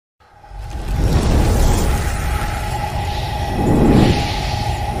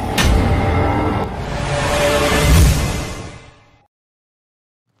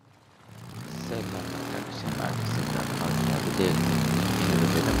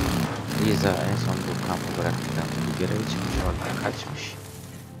Liza en son bu kampı bıraktıktan sonra bir göreve çıkmış, oradan kaçmış.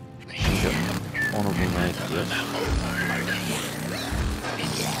 Şimdi onu bulmaya gidiyoruz.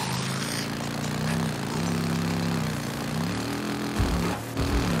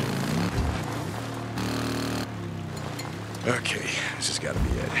 Okay, this has got to be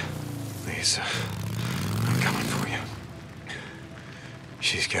it. Lisa, I'm coming for you.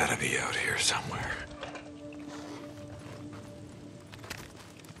 She's got to be out here somewhere.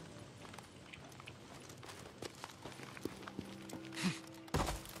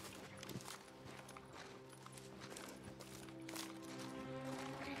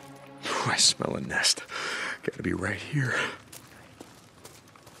 I smell a nest. Got to be right here.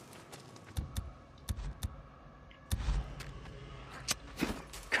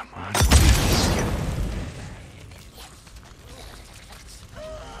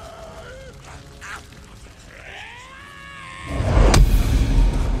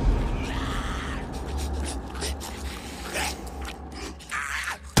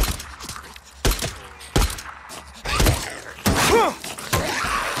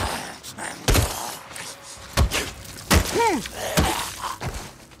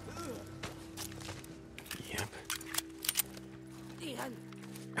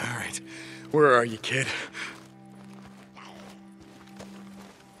 Where are you, kid?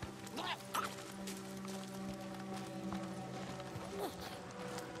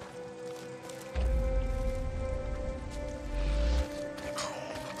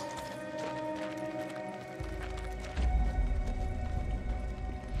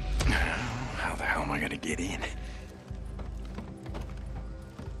 How the hell am I gonna get in?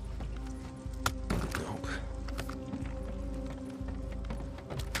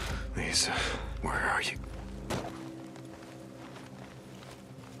 Lisa, where are you?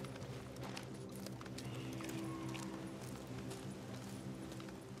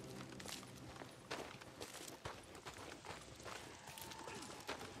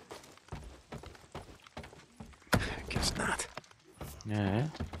 Guess not. Yeah.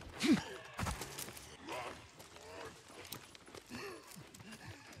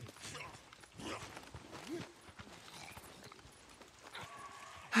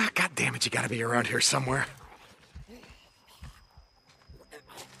 God damn it, you gotta be around here somewhere.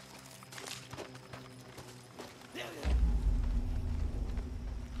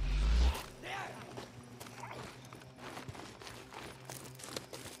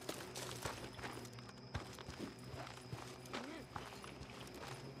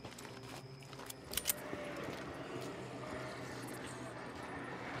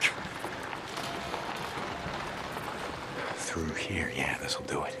 Through here, yeah, this'll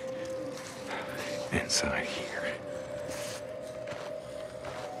do it. Inside here.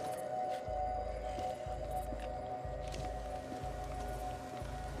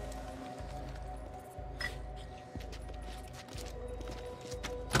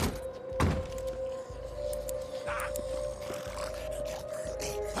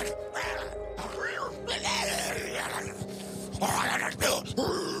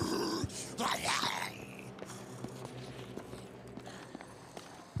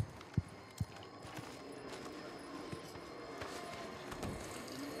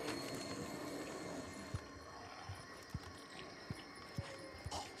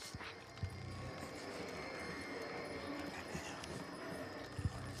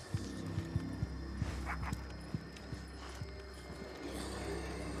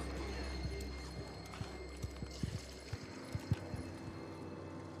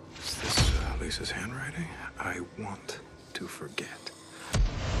 Lisa's handwriting. I want to forget.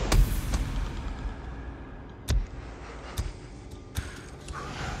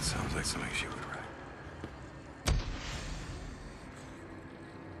 Sounds like something she would write.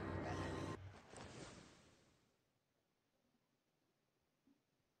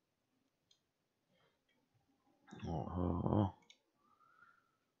 Oho.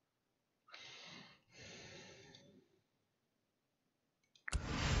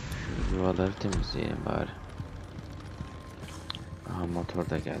 Yuvaları temizleyelim bari. Aha, motor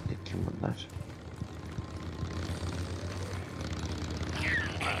da geldi. Kim bunlar?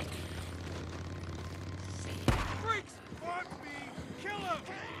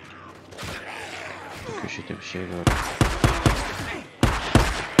 Bu köşede bir şey gördüm.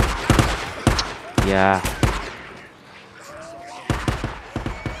 Ya.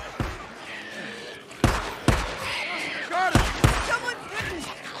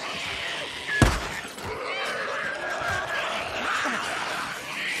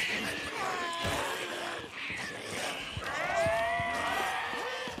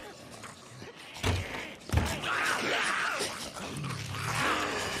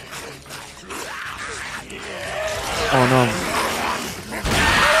 Anam.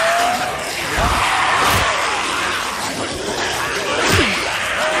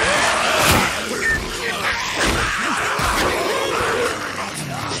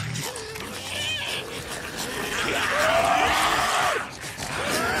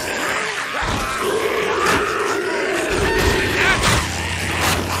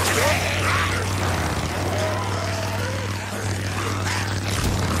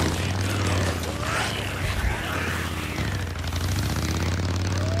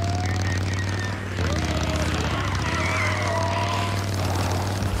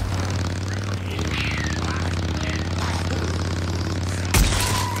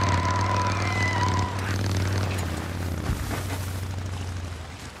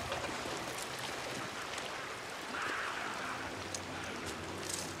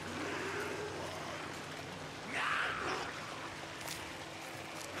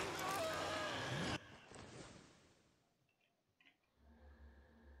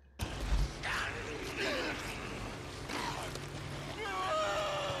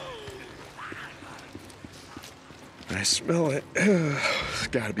 I smell it. It's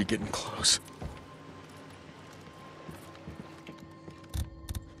gotta be getting close.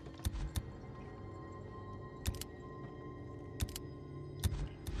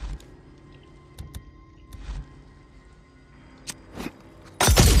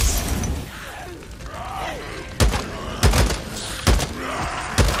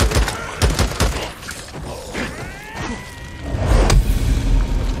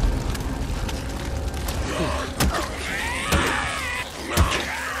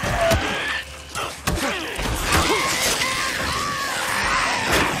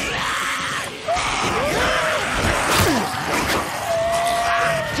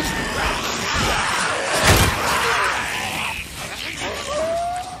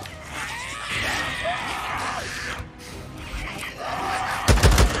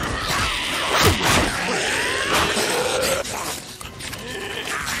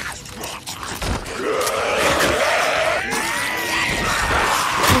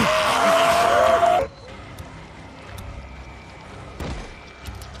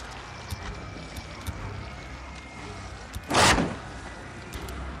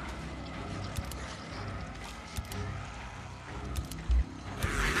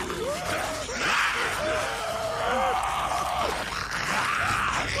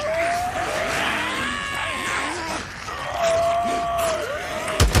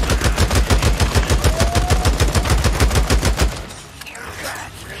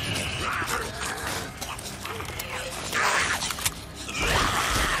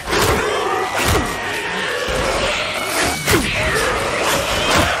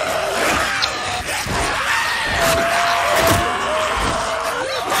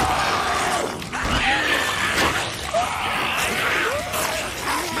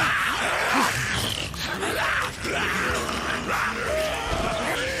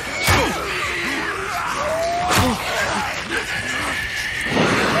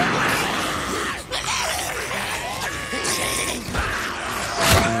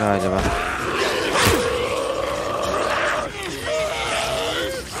 Galiba.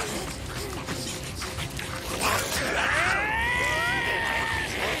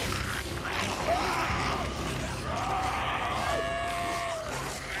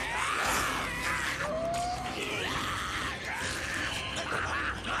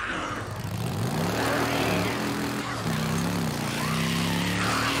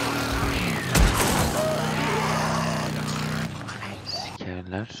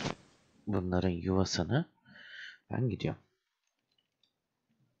 Bunların yuvasını ben gidiyorum.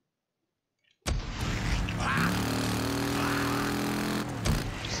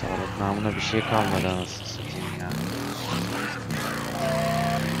 Sağlık namına bir şey kalmadı anasını satayım ya.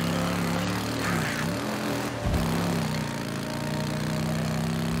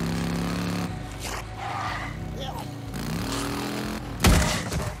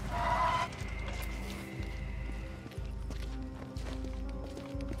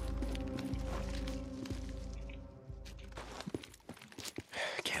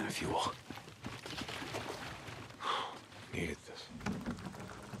 Fuel. Needed this.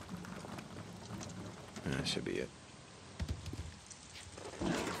 That should be it.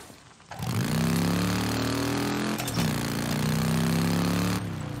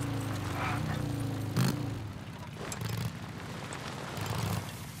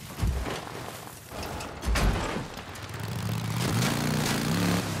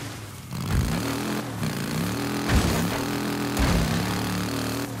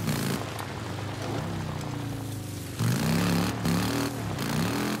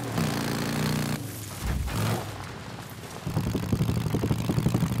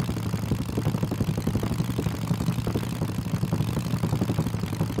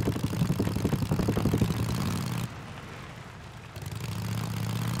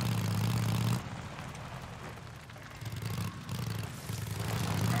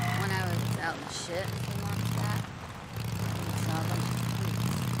 shit. He wants that. Sell them.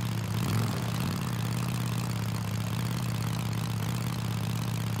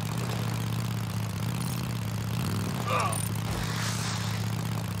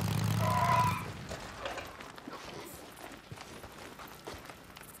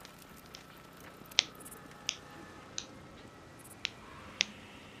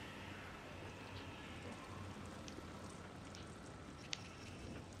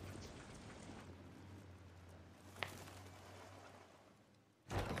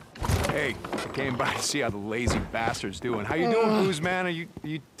 Hey, I came by to see how the lazy bastard's doing. How you doing, Booze Man? Are you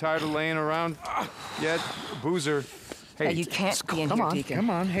tired of laying around yet? Boozer. Hey, you can't be in here, Deacon. Come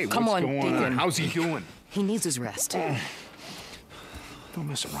on. Hey, Come what's on, going on? Deacon. How's he doing? He needs his rest. Don't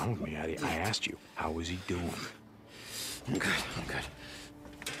mess around with me, Eddie. I asked you, how is he doing? I'm good.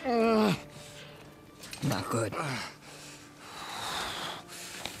 Not good.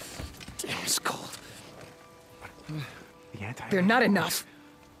 Damn, it's cold. The anti. They're not enough.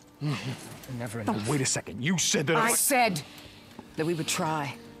 They're never No, enough. wait a second. You said that I said that we would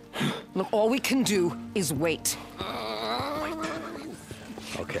try. Look, all we can do is wait.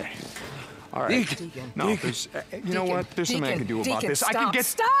 Okay. All right. Deacon. No, there's. You know what? There's something I can do about Deacon, this. I can get.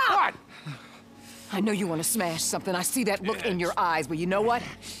 Stop! What? I know you want to smash something. I see that look in your eyes, but you know what?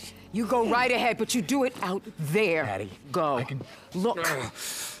 You go right ahead, but you do it out there. Patty, go. I can. Look,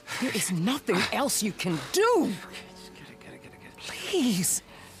 there is nothing else you can do. Please,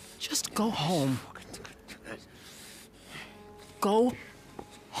 just go home. Go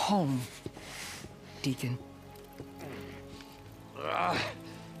home, Deacon.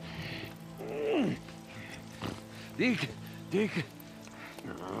 Deacon.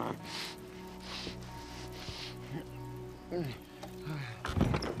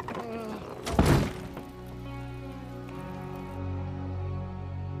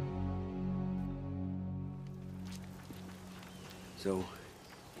 So,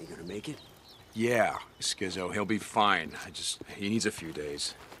 you gonna make it? Yeah, Skizzo, he'll be fine. He needs a few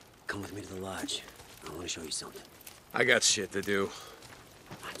days. Come with me to the lodge. I want to show you something. I got shit to do.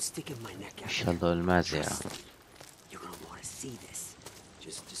 I'm sticking my neck out. İnşallah ölmez ya. You're gonna want to see this.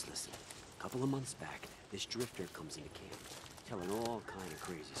 Just listen. A couple of months back, this drifter comes into camp, telling all kind of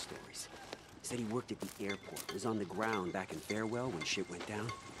crazy stories. He said he worked at the airport, was on the ground back in Farewell when shit went down.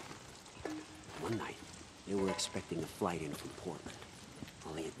 One night, they were expecting a flight in from Portland,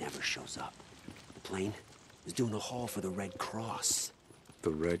 only it never shows up. The plane was doing a haul for the Red Cross. The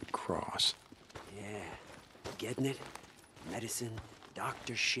Red Cross. Yeah, getting it? Medicine,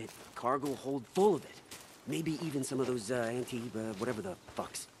 doctor shit, cargo hold full of it. Maybe even some of those whatever the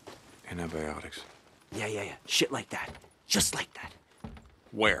fucks. Antibiotics. Yeah. Shit like that. Just like that.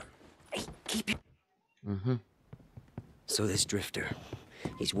 Where? Hey, keep it. So this drifter,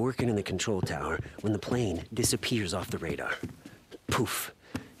 he's working in the control tower when the plane disappears off the radar. Poof.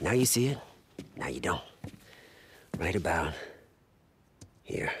 Now you see it, now you don't. Right about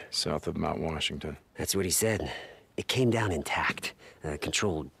here. South of Mount Washington. That's what he said. It came down intact. A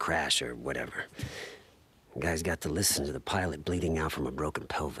controlled crash or whatever. The guy's got to listen to the pilot bleeding out from a broken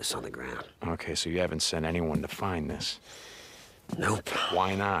pelvis on the ground. Okay, so you haven't sent anyone to find this. Nope.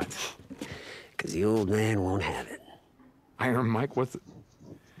 Why not? Because the old man won't have it. Iron Mike, what the...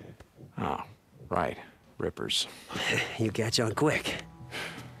 Oh, right. Rippers. You catch on quick.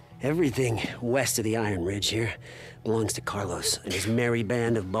 Everything west of the Iron Ridge here belongs to Carlos and his merry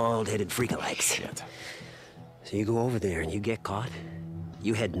band of bald-headed freakalikes. Shit. So you go over there and you get caught,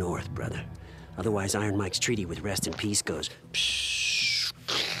 you head north, brother. Otherwise, Iron Mike's treaty with Rest in Peace goes...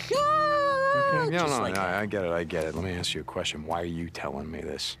 Okay, no, just no, like no, that. I get it. Let me ask you a question. Why are you telling me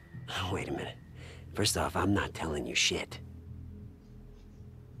this? Wait a minute. First off, I'm not telling you shit.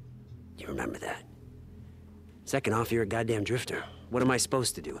 You remember that? Second off, you're a goddamn drifter. What am I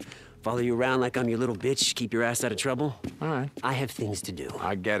supposed to do? Follow you around like I'm your little bitch, keep your ass out of trouble? All right. I have things to do.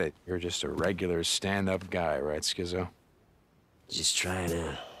 I get it. You're just a regular stand-up guy, right, Skizzo? Just trying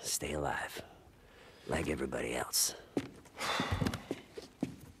to stay alive. Like everybody else.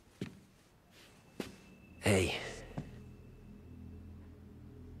 Hey.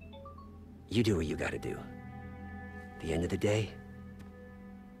 You do what you gotta do. At the end of the day,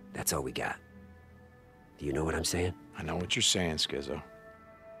 that's all we got. Do you know what I'm saying? I know what you're saying, Skizzo.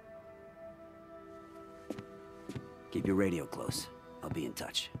 Keep your radio close. I'll be in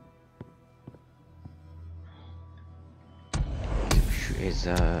touch.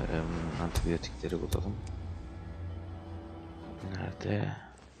 Şu antibiyotikleri bulalım. Nerede?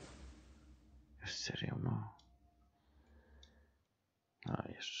 Gösteriyor mu?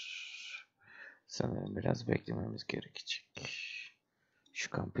 Hayır. Sanırım biraz beklememiz gerekecek. Şu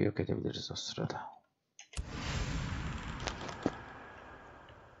Şu kampı yok edebiliriz o sırada.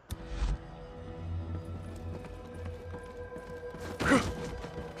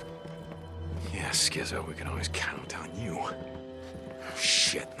 Yeah, Skizzo, we can always count on you.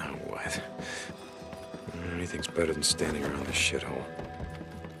 Shit, now what? Anything's better than standing around this shithole.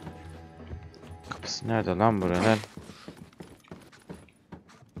 Kapısı nerede lan buranın?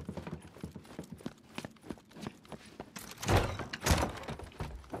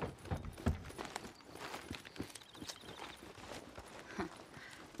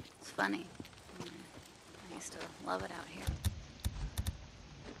 It's funny. I used to love it out here.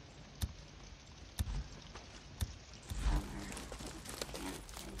 Summer,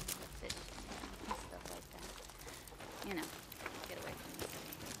 camping, fishing, stuff like that. You know, get away from the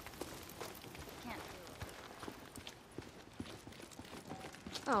city. Can't do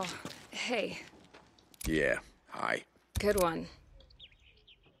it. Oh, hey. Yeah, hi. Good one.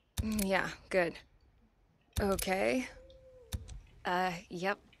 Yeah, good. Okay.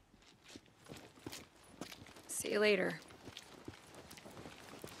 Yep. See you later.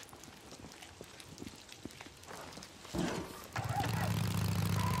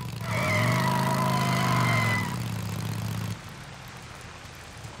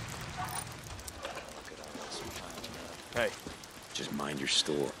 Hey, just mind your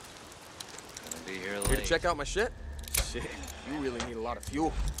store. Gonna be here Here to late. check out my shit? Shit, you really need a lot of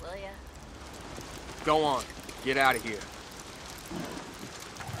fuel. Will ya? Go on, get out of here.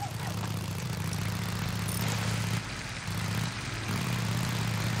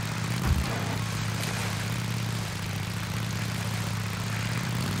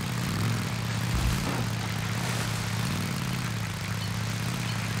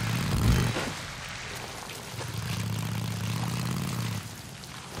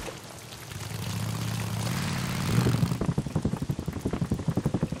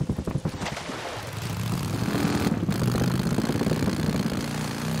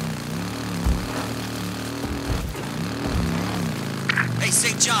 Hey,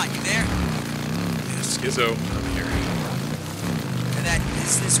 St. John, you there? Yeah, Skizzo, I'm here. For that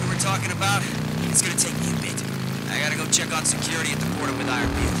business we were talking about, it's gonna take me a bit. I gotta go check on security at the border with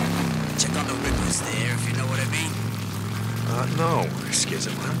Ironbeard. Check on the rippers there, if you know what I mean. No, Skizzo,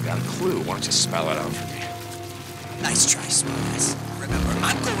 I haven't got a clue. Why don't you spell it out for me? Nice try, smartass. Remember,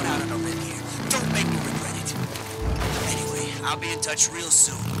 I'm going out on a limb here. Don't make me regret it. Anyway, I'll be in touch real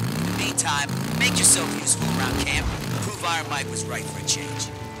soon. In the meantime, make yourself useful around camp. Prove Iron Mike was right for a change.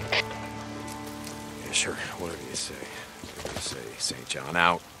 Yeah, sure. Whatever you say. Whatever you say. St. John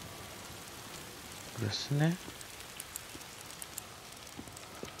out. Burası ne?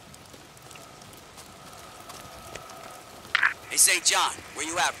 Hey, St. John, where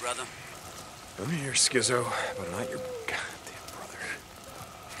you at, brother? I'm here, Skizzo, but I'm not your goddamn brother.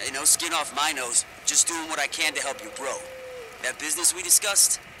 Hey, no skin off my nose. Just doing what I can to help you, bro. That business we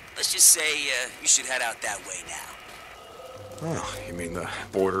discussed? Let's just say you should head out that way now. Oh, you mean the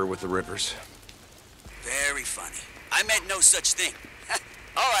border with the rivers? Very funny. I meant no such thing.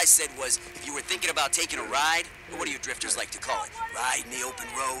 All I said was, if you were thinking about taking a ride, or what do you drifters like to call it, ride in the open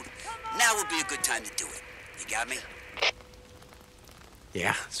road, now would be a good time to do it. You got me?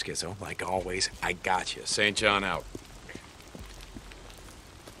 Yeah, Skizzo, like always, I got you. St. John out.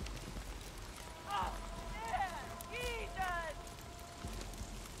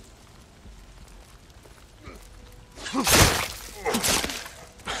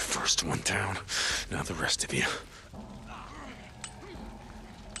 First one down, now the rest of you.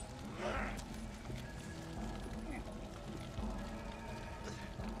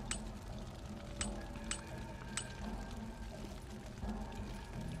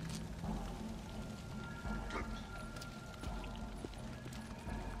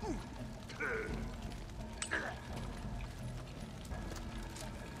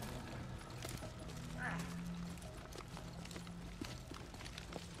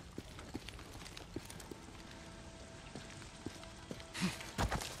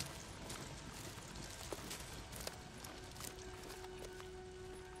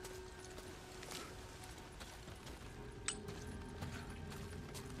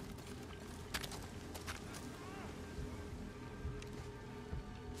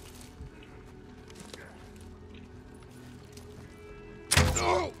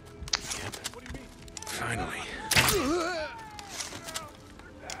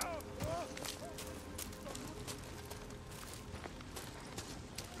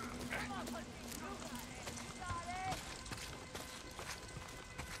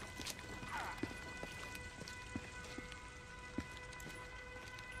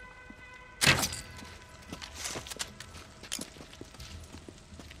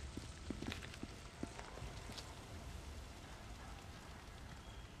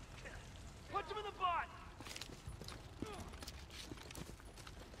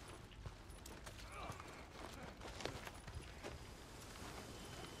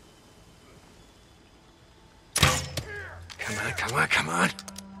 Come on, come on.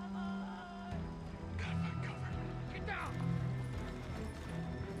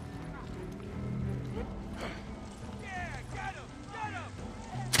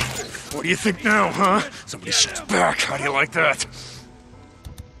 What do you think now, huh? Somebody shoots back. How do you like that?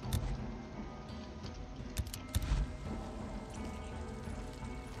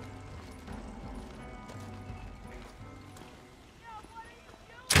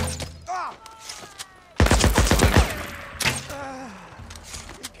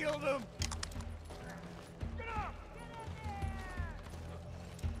 You killed him.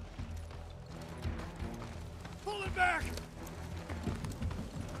 Pull it back.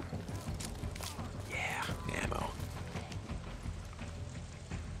 Ammo.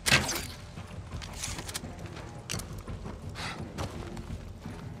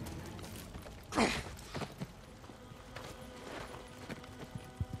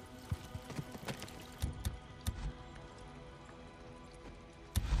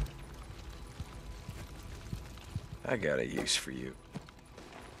 I got a use for you.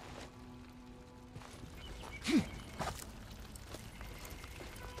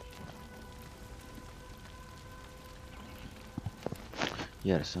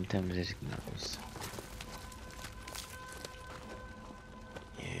 Yarısını temizledik neredeyse.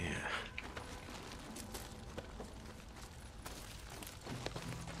 Yeah.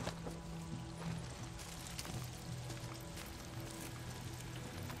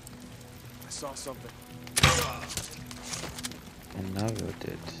 I saw something. And now you're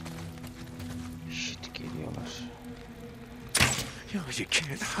dead. Shit geliyorlar. You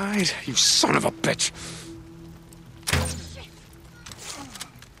can't hide, you son of a bitch.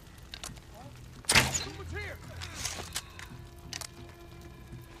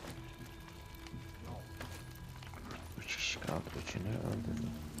 Üçünü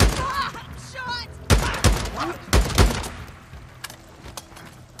öldürdüm.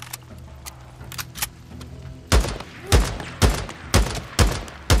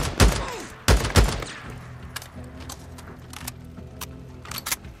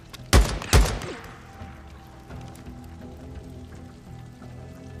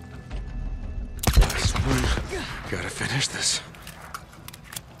 Gotta finish this.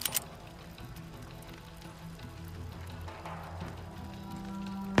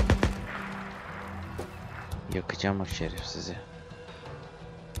 Yakacağım o şerefsizi.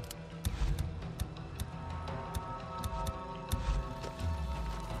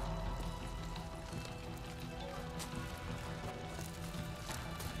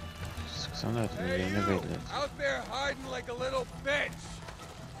 Sıksana ötümü yerini belli et. Out there hiding like a little bitch.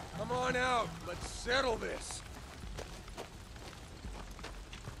 Come on out. Let's settle this.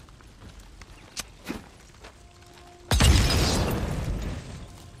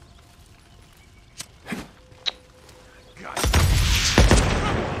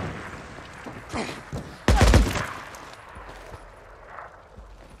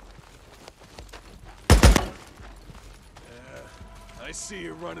 I see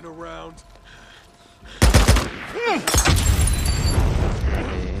you running around.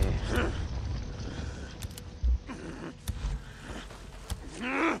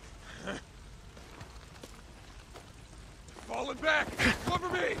 Falling back. Cover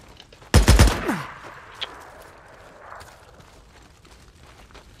me.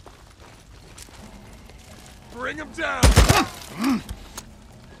 Bring him down.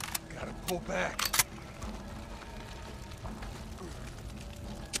 Gotta pull back.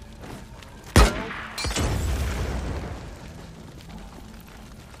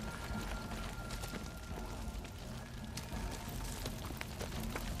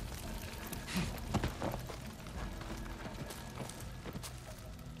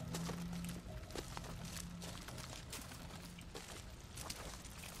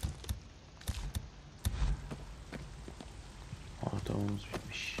 Ortamımız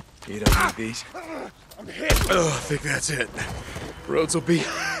bitmiş. You don't need these? I'm hit. Oh, I think that's it. Roads will be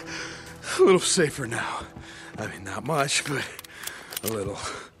a little safer now. I mean, not much, but a little.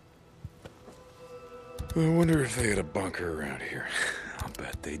 I wonder if they had a bunker around here. I'll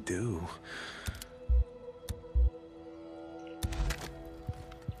bet they do.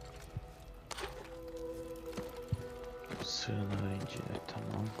 Sığınağı incele,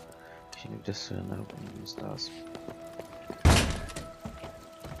 tamam. Şimdi bir de sığınağı bulmamız lazım.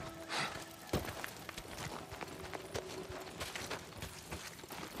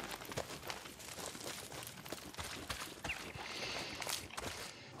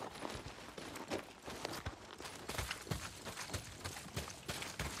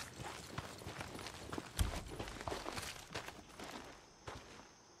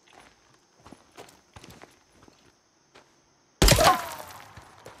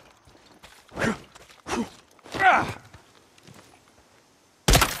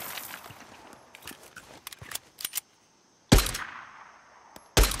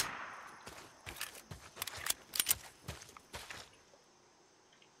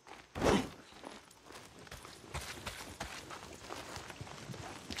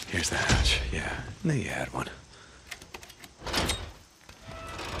 Here's the hatch. Yeah, knew you had one.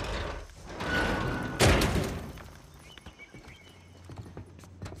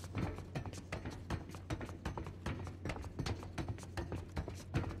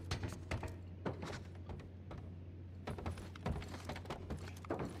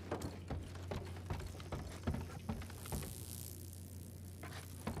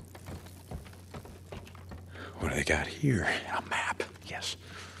 What do they got here? A map. Yes.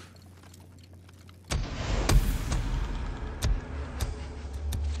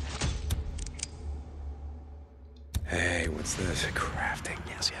 Hey, what's this? Crafting.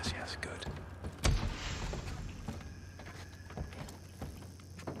 Yes, yes, yes. Good.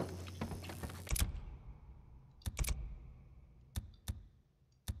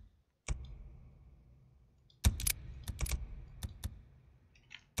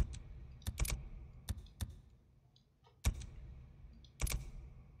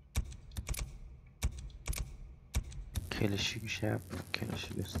 Keleşi bir şey yapmıyor.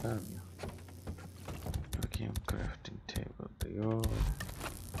 Keleşi göstermiyor. Bakayım, crafting table diyor.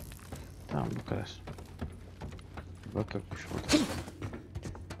 Tamam, bu kadar. Bak yokmuş burada.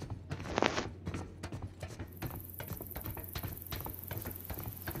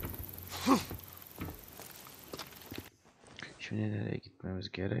 Şimdi nereye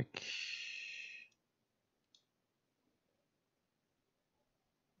gitmemiz gerek?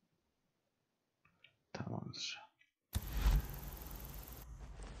 Tamamdır.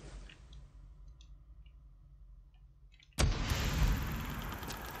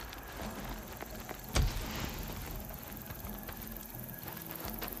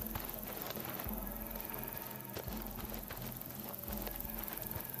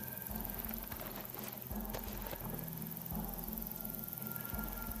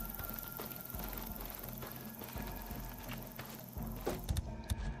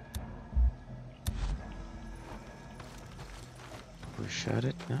 Bu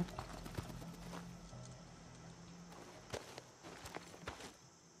işaret ne?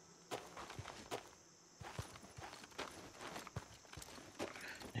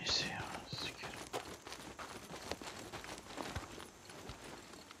 Neyse ya, sikerim.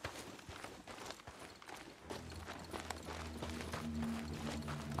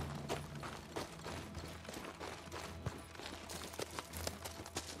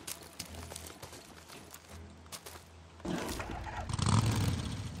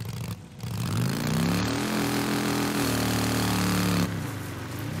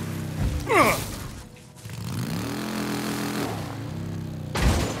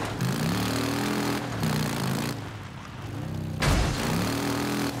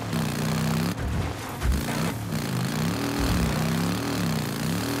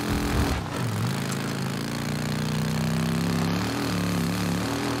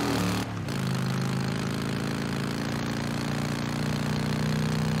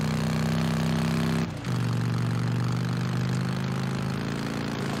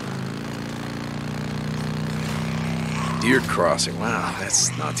 Deer crossing. Wow,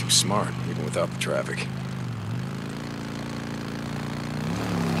 that's not too smart, even without the traffic.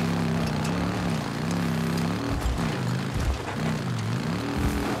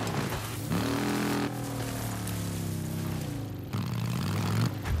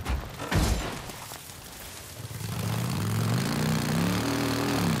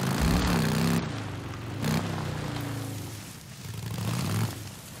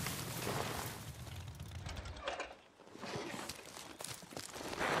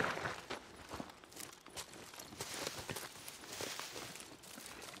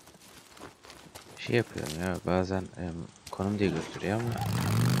 Şey yapıyorum ya, bazen konum diye gösteriyor ama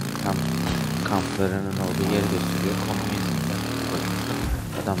kamplarının olduğu yeri gösteriyor. Konumu izliyor.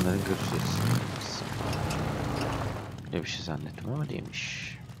 Adamların görüşü. Öyle bir şey zannettim ama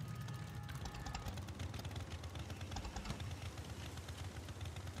değilmiş.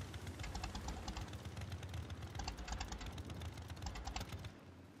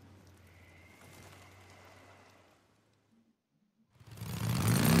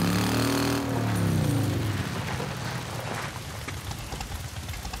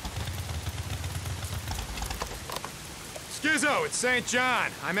 Skizzo, it's St. John.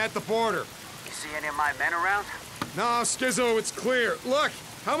 I'm at the border. You see any of my men around? No, Skizzo, it's clear. Look,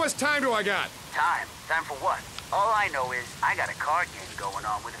 how much time do I got? Time? Time for what? All I know is I got a card game going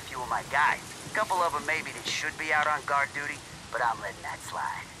on with a few of my guys. A couple of them maybe that should be out on guard duty, but I'm letting that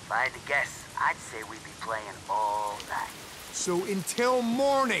slide. If I had to guess, I'd say we'd be playing all night. So until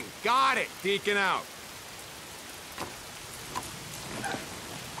morning. Got it. Deacon out.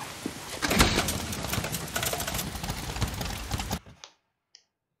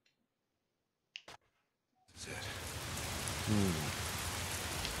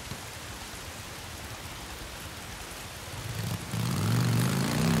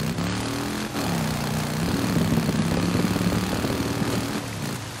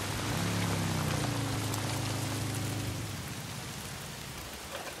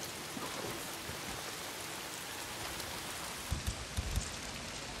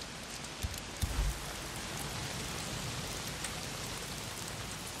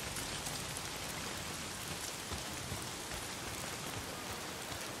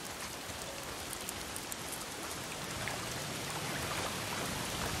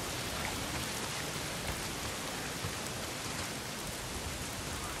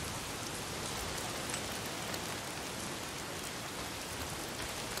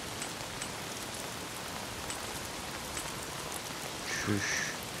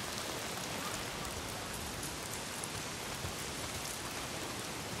 Şuş.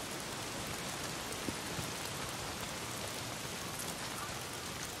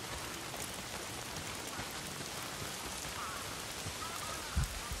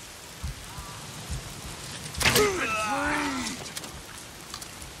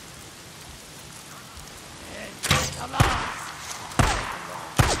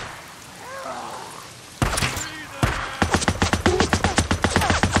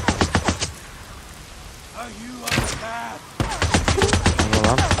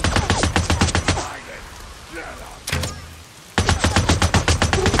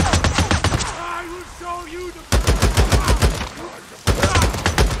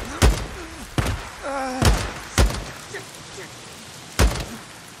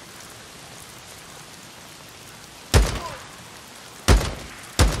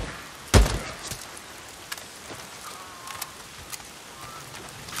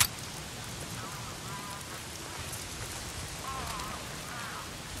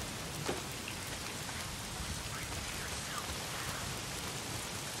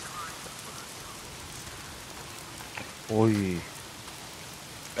 Oy.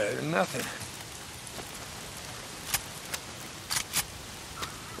 Better than nothing.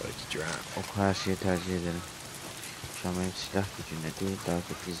 But it's dry. Ok her şeyi tercih ederim. Şu an benim silah gücüne değil, daha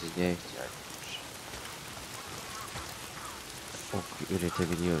çok gizliliğe ihtiyacım var. Ok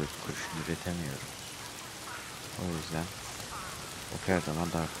üretebiliyoruz, kurşun üretemiyoruz. O yüzden ok her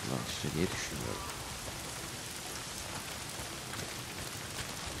zaman daha kullanışlı diye düşünüyorum.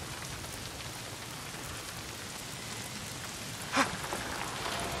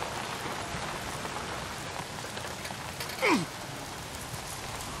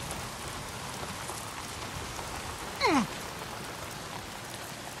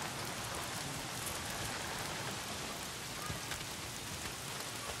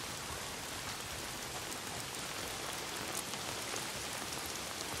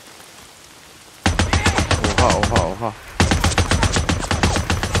 Oha.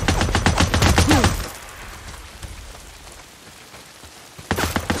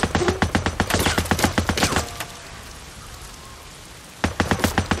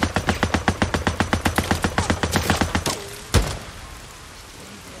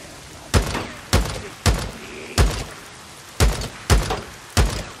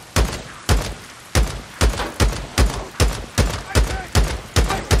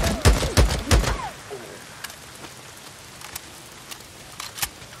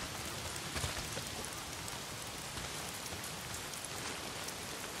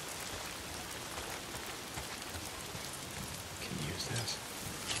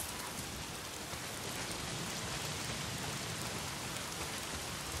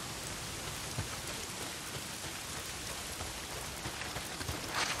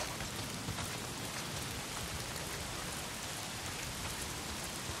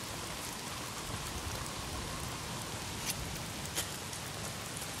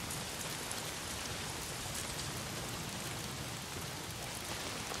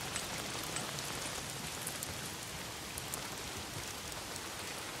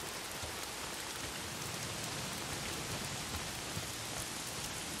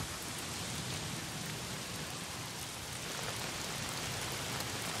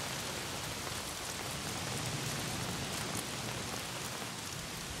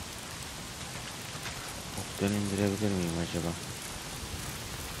 Oktan indirebilir miyim acaba?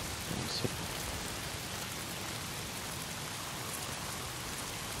 Neyse.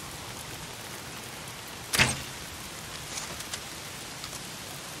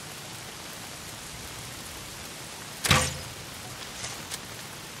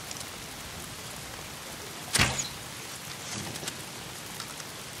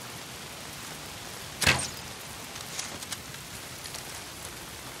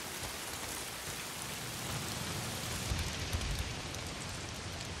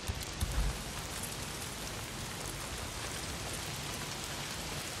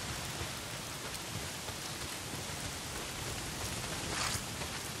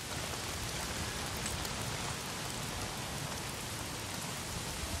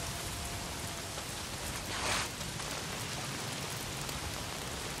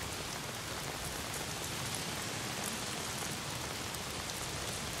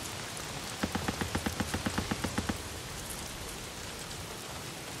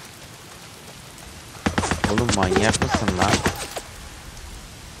 Oğlum manyak mısın lan?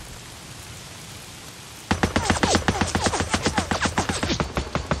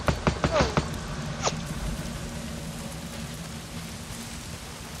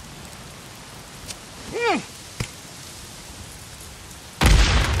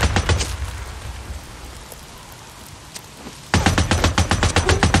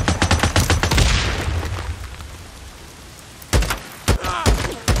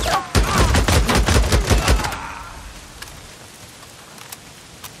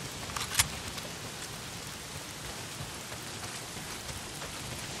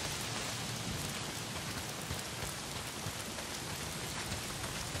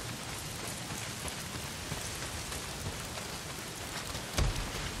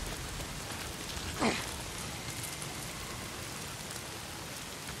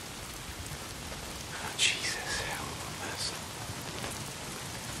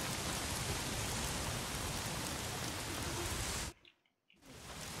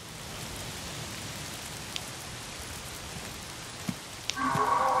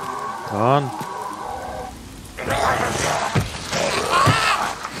 Lan.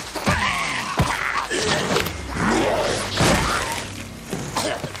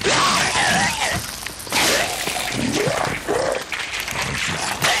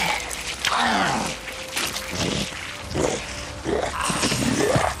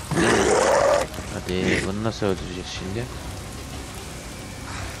 Hadi bunu nasıl öldüreceğiz şimdi?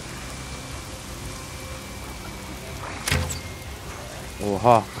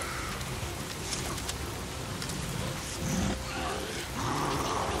 Oha.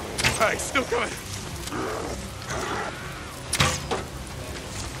 Hey, still coming.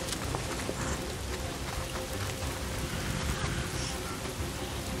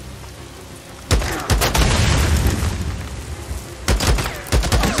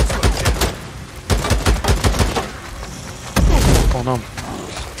 Anam.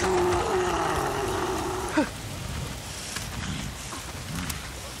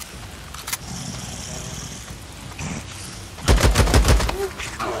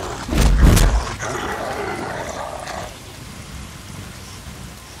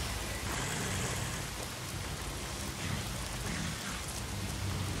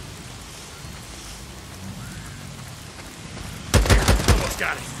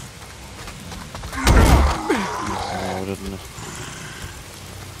 Got it. Uğradın.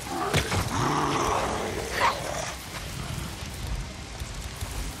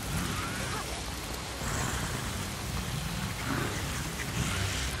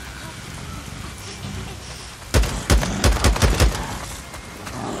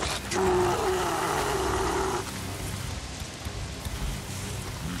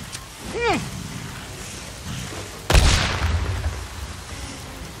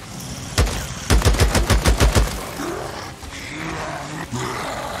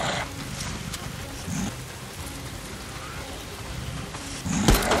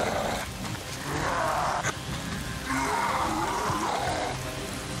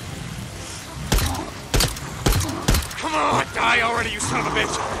 Die already, you son of a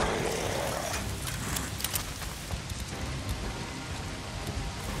bitch!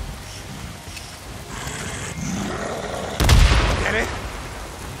 Get it?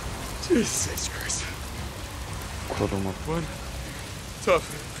 Jesus Christ. Koruma. One tough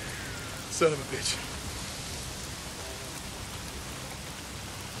son of a bitch.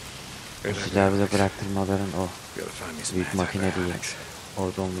 O silahı bile bıraktırmaların o Gotta find me some büyük makine değil. antibiotics.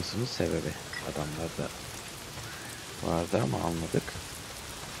 Orada olmasının sebebi. Adamlarda vardı ama almadık.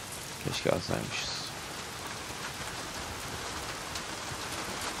 Keşke alsaymışız.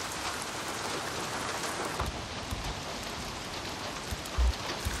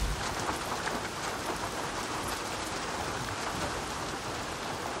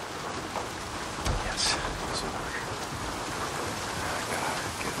 Yes, this will work. I gotta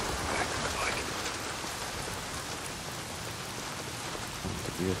get back to my bike.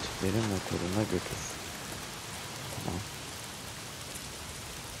 Antibiyotikleri motoruna götür. Tamam.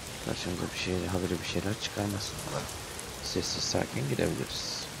 Karşımıza bir şey, haberi bir şeyler çıkarmasın. Sessiz sakin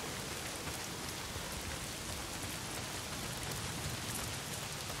gidebiliriz.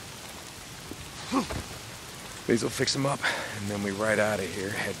 These will fix him up, and then we ride out of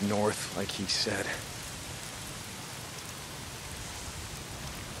here, head north like he said.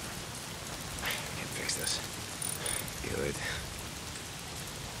 I can fix this. Good.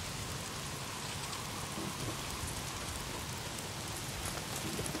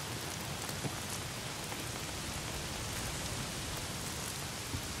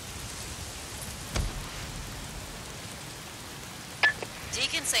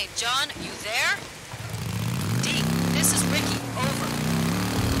 Deacon St. John, you there?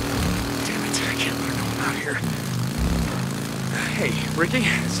 out here. Hey, Ricky,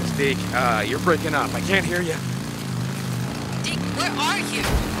 this is Deke. You're breaking up. I can't hear you. Deke, where are you?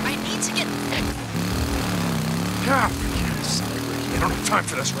 I need to get... Ah, sorry, Ricky. I don't have time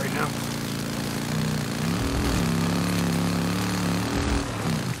for this right now.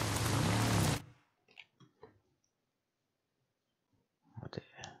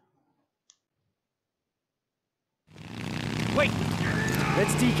 Wait!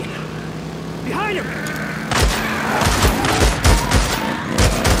 That's Deacon. Behind him!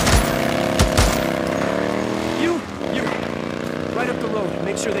 You! Right up the road.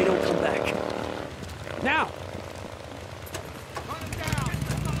 Make sure they don't come back. Now!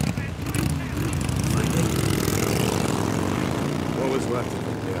 What was left of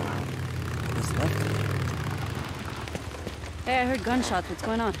it? Yeah. What's left? Hey, I heard gunshots. What's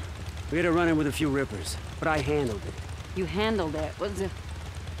going on? We had a run-in with a few rippers, but I handled it. You handled it. What's it?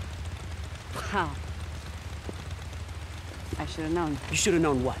 Wow. I should have known. You should have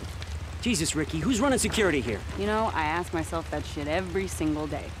known what? Jesus, Ricky, who's running security here? You know, I ask myself that shit every single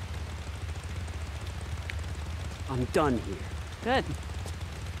day. I'm done here. Good.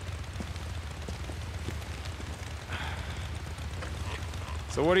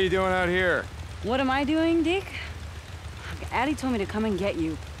 So what are you doing out here? What am I doing, Dick? Addie told me to come and get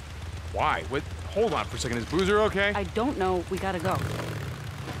you. Why? What? Hold on for a second. Is Boozer okay? I don't know. We gotta go.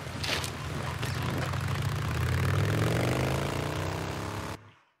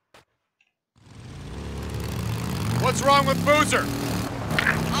 What's wrong with Boozer?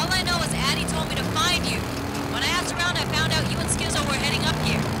 All I know is Addie told me to find you. When I asked around, I found out you and Skizzo were heading up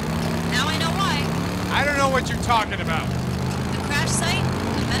here. Now I know why. I don't know what you're talking about. The crash site,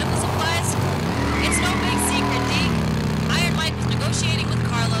 the medical supplies. It's no big secret, Deke. Iron Mike was negotiating with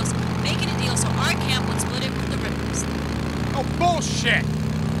Carlos, making a deal so our camp would split it with the Rippers. Oh, bullshit!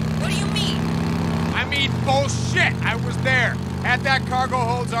 What do you mean? I mean bullshit! I was there. Had that cargo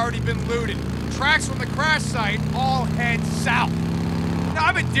hold's already been looted. Tracks from the crash site all head south. Now,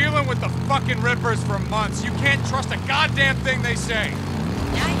 I've been dealing with the fucking Rippers for months. You can't trust a goddamn thing they say.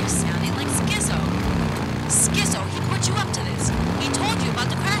 Now you're sounding like Skizzo. Skizzo, he put you up to this. He told you about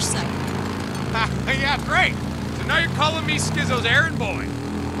the crash site. Yeah, great. So now you're calling me Skizzo's errand boy.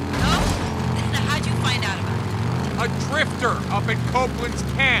 No? Then how'd you find out about it? A drifter up at Copeland's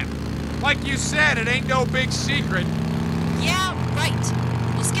camp. Like you said, it ain't no big secret. Yeah, right.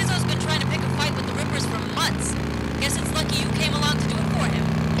 Well, Skizzo's been trying to pick a fight with the Rippers for months. Guess it's lucky you came along to do it for him.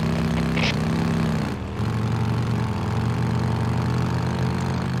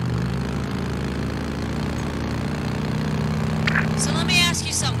 So let me ask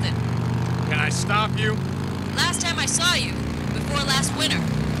you something. Can I stop you? Last time I saw you, before last winter,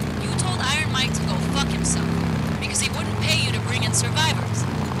 you told Iron Mike to go fuck himself because he wouldn't pay you to bring in survivors.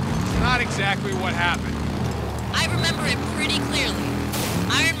 Not exactly what happened. I remember it pretty clearly.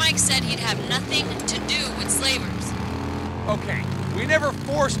 Iron Mike said he'd have nothing to do with slavers. Okay, we never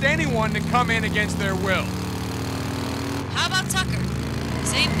forced anyone to come in against their will. How about Tucker?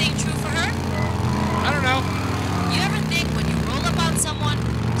 Same thing true for her? I don't know. You ever think when you roll up on someone,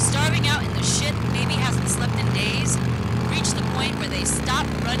 starving out in the shit, maybe hasn't slept in days, reach the point where they stop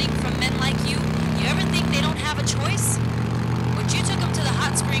running from men like you ever think they don't have a choice? But you took them to the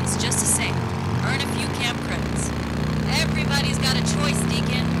hot springs just to sing, earn a few camp credits. Everybody's got a choice,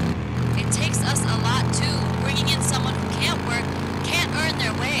 Deacon. It takes us a lot, too, bringing in someone who can't work, can't earn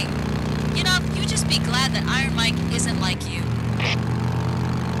their way. You know, you just be glad that Iron Mike isn't like you.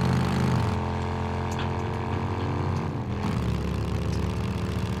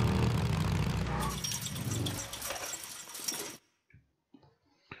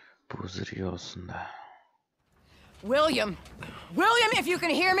 Boozer iyi olsun da. William! William, if you can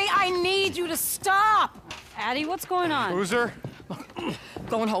hear me, I need you to stop! Addie, what's going on? Boozer?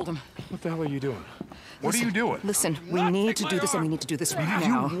 Go and hold him. What the hell are you doing? What are you doing? Listen, we need to do this, and we need to do this right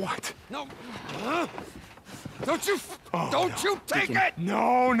now. You what? No. Don't you take Deacon. it!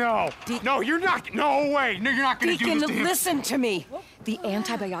 No. No, you're not. No way. No, you're not going to do Deacon, this to him. listen to me. The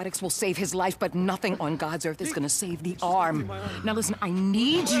antibiotics will save his life, but nothing on God's earth is going to save the arm. Now listen, I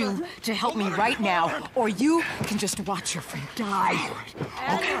need you to help me right now, or you can just watch your friend die.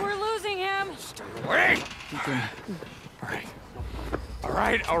 Addie, we're losing him. Wait! Deacon.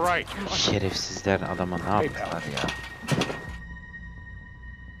 All right. Şerefsizler adama ne yaptılar ya?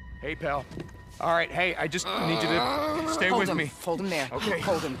 Hey, pal. All right, hey, I just need you to stay Hold with him. me. Hold him there. Okay.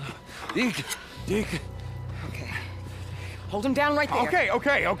 Hold him. Deke. Okay. Hold him down right there. Okay. Oh,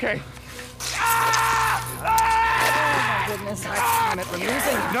 my goodness. Damn it, we're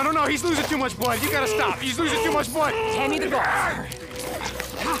losing. No, he's losing too much blood. You gotta stop. He's losing too much blood. Hand me the ball.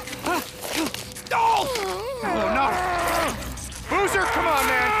 Oh! Oh, no! Boozer, come on,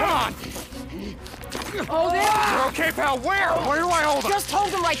 man, come on! Hold him! You're okay, pal? Where? Where do I hold him? Just hold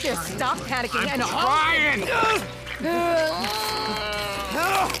him right there. Stop panicking and hold Ryan!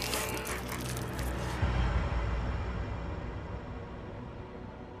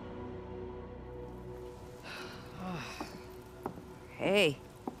 Hey,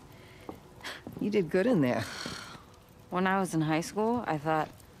 you did good in there. When I was in high school, I thought,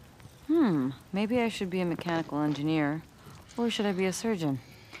 maybe I should be a mechanical engineer, or should I be a surgeon?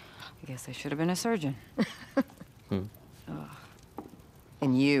 I guess I should have been a surgeon.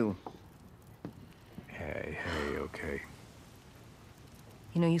 And you. Hey, okay.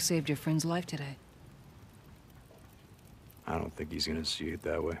 You know, you saved your friend's life today. I don't think he's gonna see it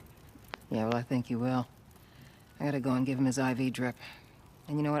that way. Yeah, well, I think you will. I gotta go and give him his IV drip.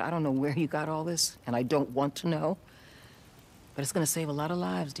 And you know what? I don't know where you got all this, and I don't want to know. But it's gonna save a lot of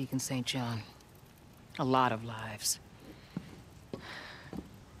lives, Deacon St. John. A lot of lives.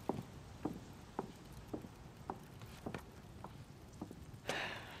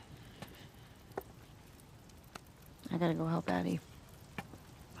 I gotta go help Addie.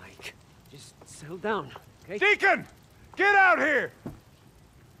 Mike, just settle down, okay? Deacon! Get out here!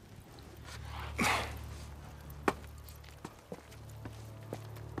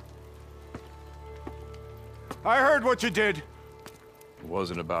 I heard what you did.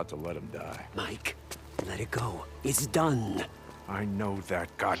 Wasn't about to let him die. Mike, let it go. It's done. I know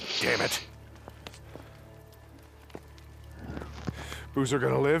that, god damn it. Boozer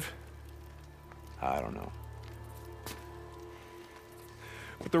gonna live? I don't know.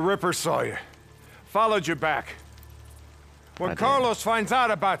 But the Ripper saw you. Followed you back. When I did. Carlos finds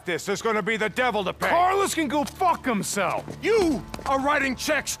out about this, there's gonna be the devil to pay. Carlos can go fuck himself! You are writing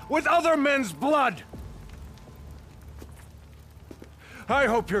checks with other men's blood! I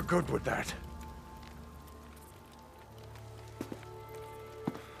hope you're good with that.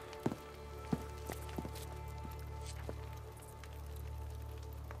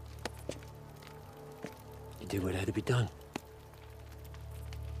 You did what had to be done.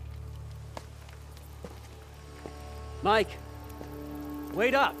 Mike,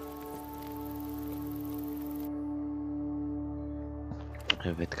 wait up.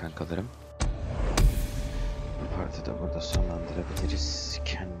 Evet kankalarım. Bu partide burada sonlandırabiliriz.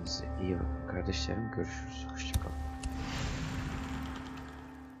 Kendinize iyi bakın kardeşlerim. Görüşürüz. Hoşça kalın.